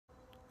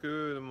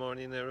Good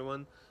morning,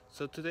 everyone.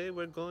 So today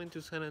we're going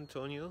to San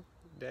Antonio.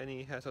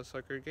 Danny has a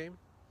soccer game.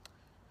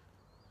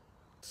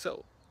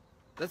 So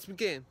let's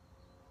begin.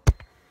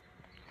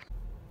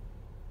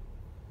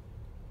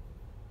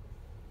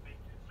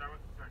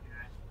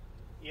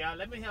 Yeah,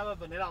 let me have a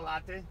vanilla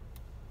latte.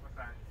 What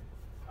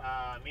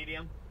size?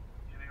 Medium.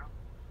 Medium?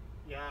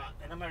 Yeah,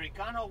 an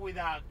Americano with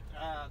a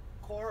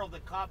core of the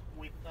cup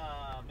with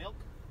milk.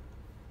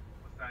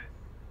 What size?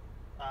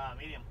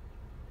 Medium.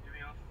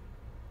 Anything else?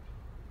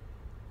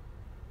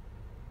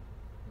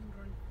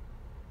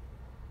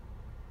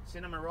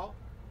 Cinnamon roll.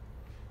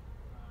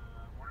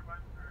 Water bun?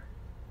 Alright.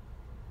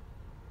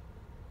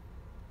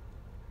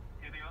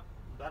 Anything else?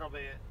 That'll be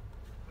it.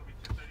 It'll be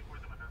 234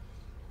 the banana.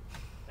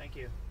 Thank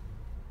you.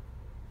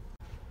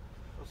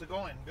 How's it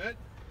going? Good?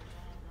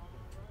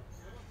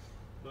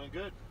 Doing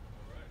good?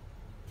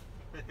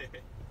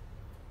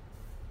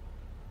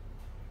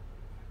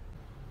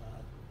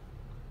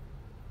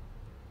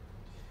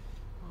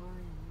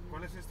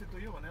 ¿Cuál es este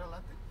tuyo? ¿Vanilla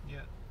latte?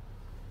 Yeah.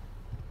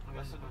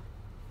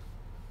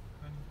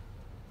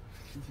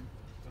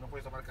 Tú no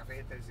puedes tomar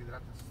café, te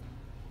deshidratas.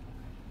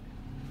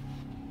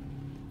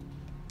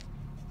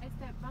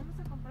 Vamos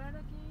a comprar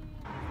aquí.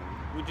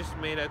 We just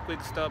made a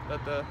quick stop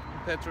at the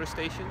petrol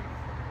station.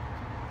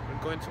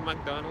 We're going to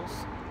McDonald's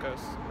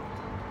because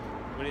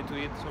we need to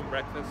eat some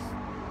breakfast.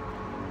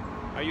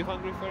 Are you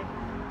hungry, Fer?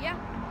 Ya.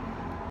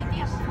 Mi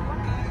tía, por favor.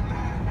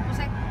 No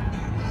sé.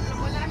 Lo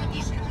puedo dar a mi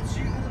tía.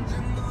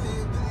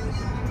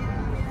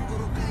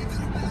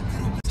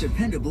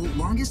 Dependable,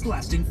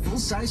 longest-lasting,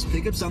 full-size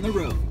pickups on the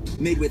road.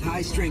 Made with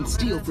high-strength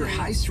steel for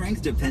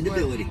high-strength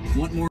dependability.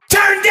 Want more?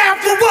 Turn down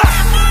for what?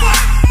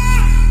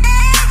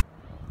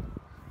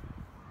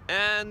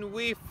 And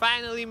we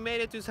finally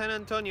made it to San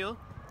Antonio.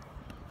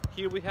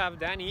 Here we have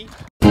Danny.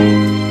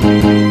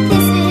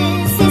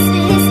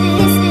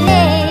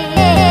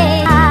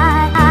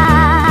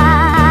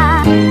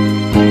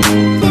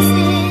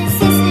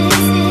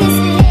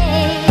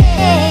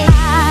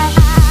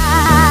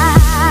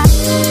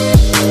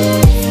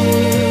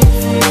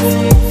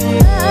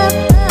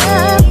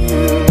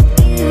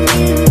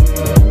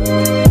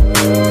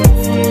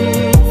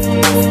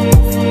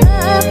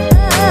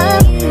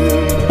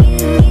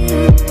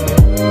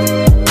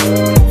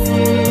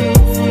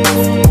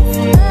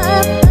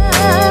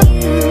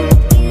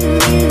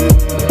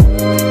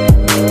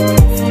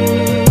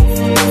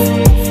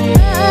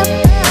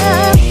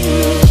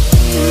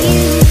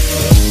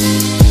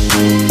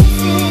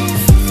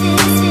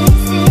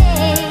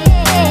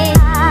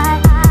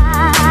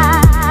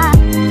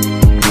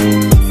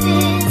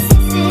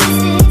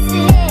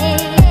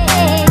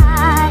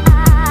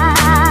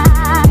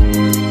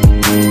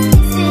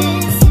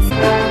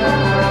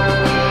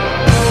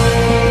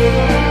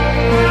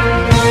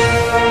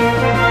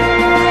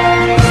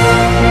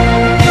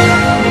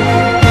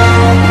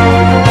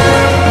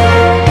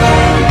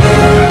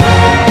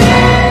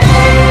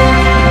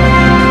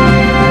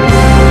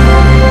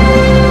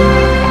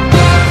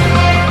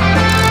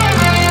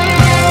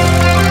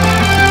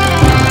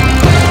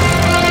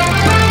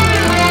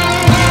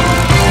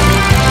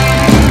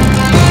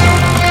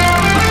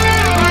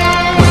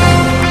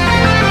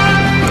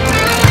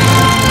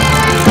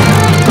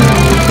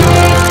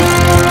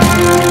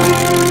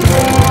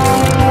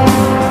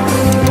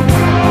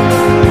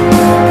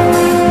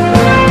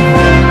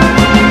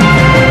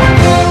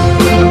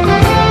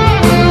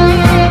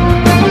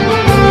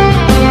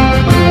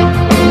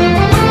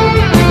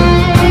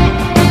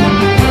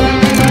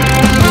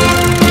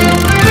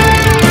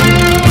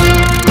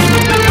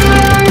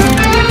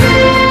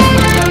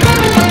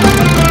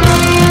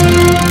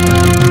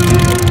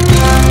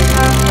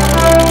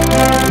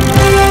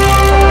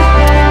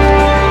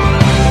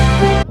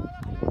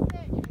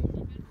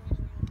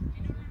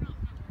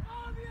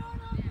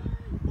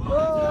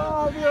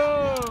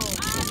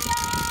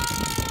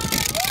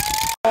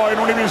 En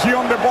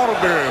Univisión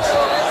Deportes,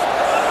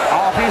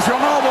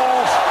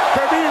 aficionados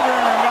que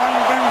viven la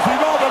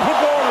intensidad del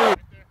fútbol.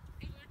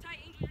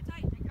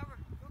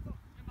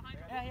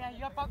 Yeah, you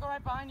got Buckle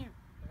right behind you.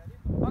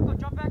 Buckle,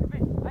 drop back a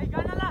bit. Ahí,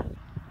 gánala.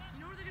 You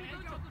know where they're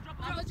gonna go,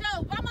 Vamos,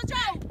 Joe. Vamos,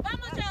 Joe.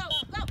 Vamos, Joe.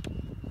 Go.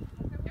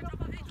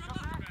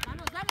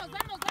 Vamos, vamos,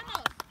 vamos,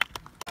 vamos.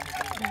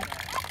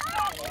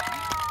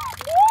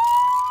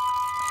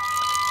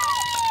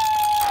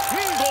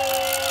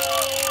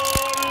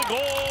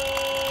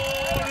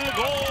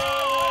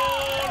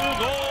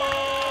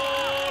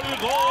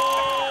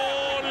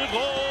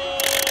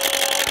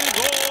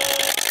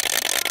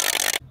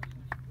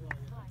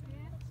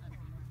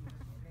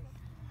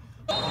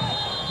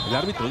 El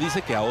árbitro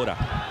dice que ahora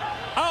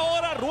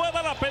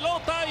rueda la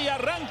pelota y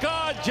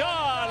arranca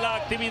ya la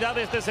actividad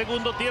de este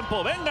segundo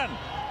tiempo. Vengan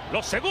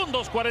los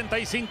segundos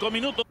 45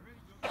 minutos.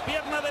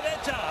 Pierna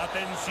derecha,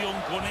 atención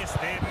con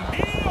este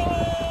envío.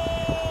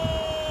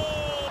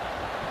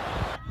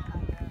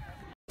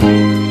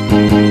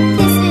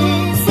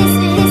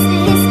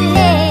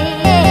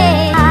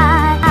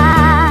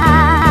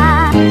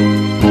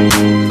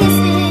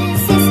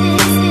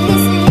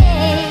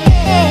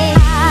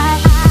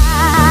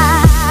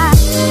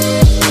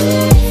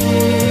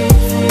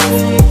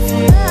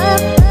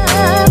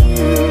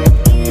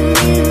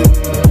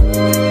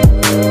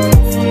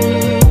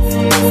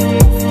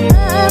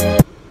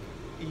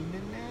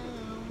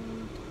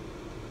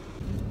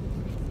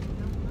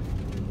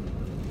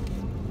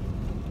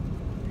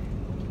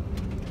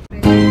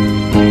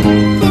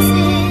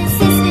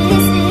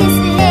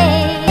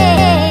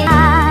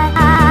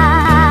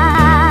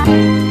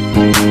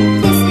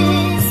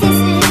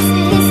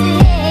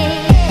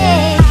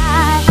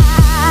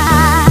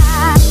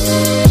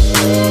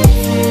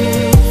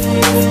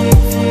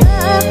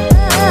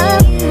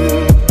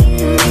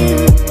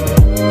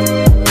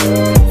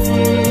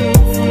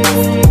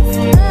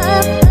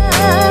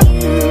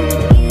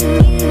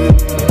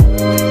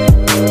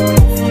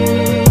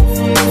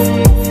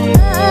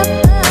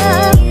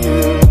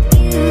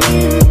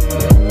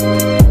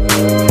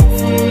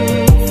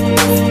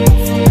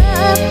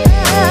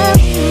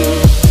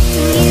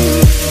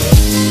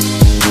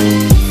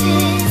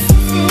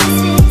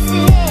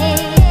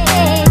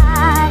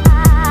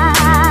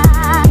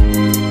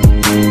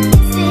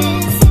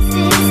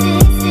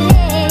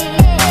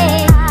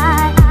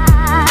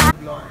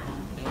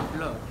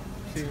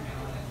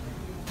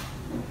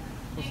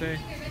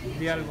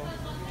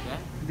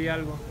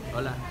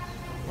 Hola.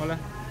 Hola.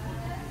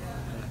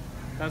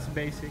 That's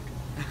basic.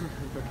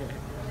 Okay.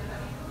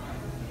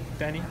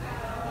 Danny.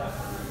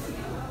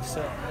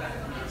 So.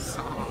 What's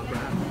up, bro?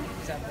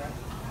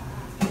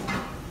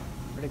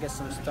 We're gonna get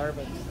some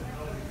Starbucks.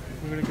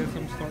 We're gonna get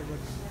some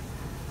Starbucks.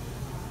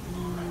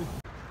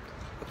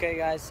 Okay,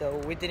 guys. So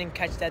we didn't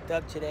catch that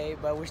dub today,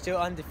 but we're still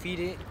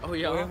undefeated. Oh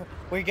yeah.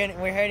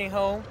 We're heading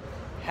home.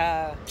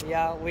 Yeah.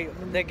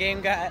 The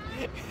game got.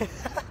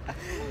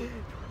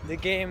 The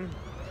game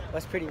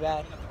was pretty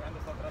bad.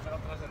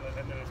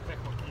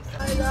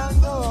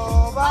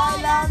 Bailando,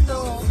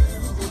 bailando.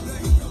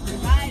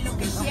 Bailo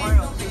que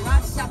siento que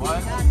vas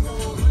aplicando.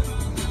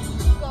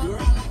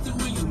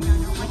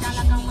 Cuenta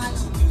la cámara.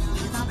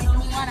 Dame tu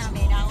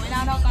guaramera. Buena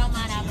no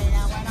cámara,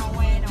 mira.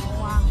 Bueno,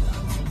 guau.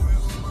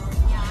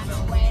 Ya no,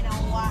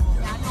 guau.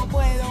 Ya no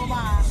puedo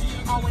más.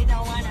 Agüita,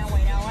 guana,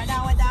 guana, guana,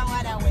 guana, guana,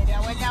 guana, guana,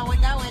 guana,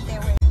 guana,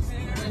 guana.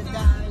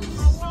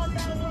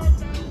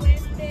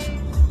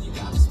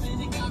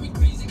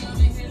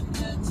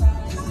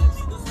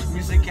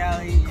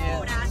 Musicality,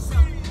 yeah.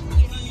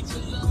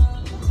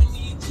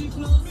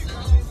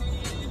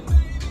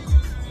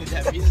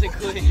 That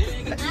musically.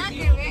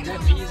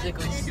 That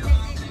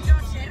musically.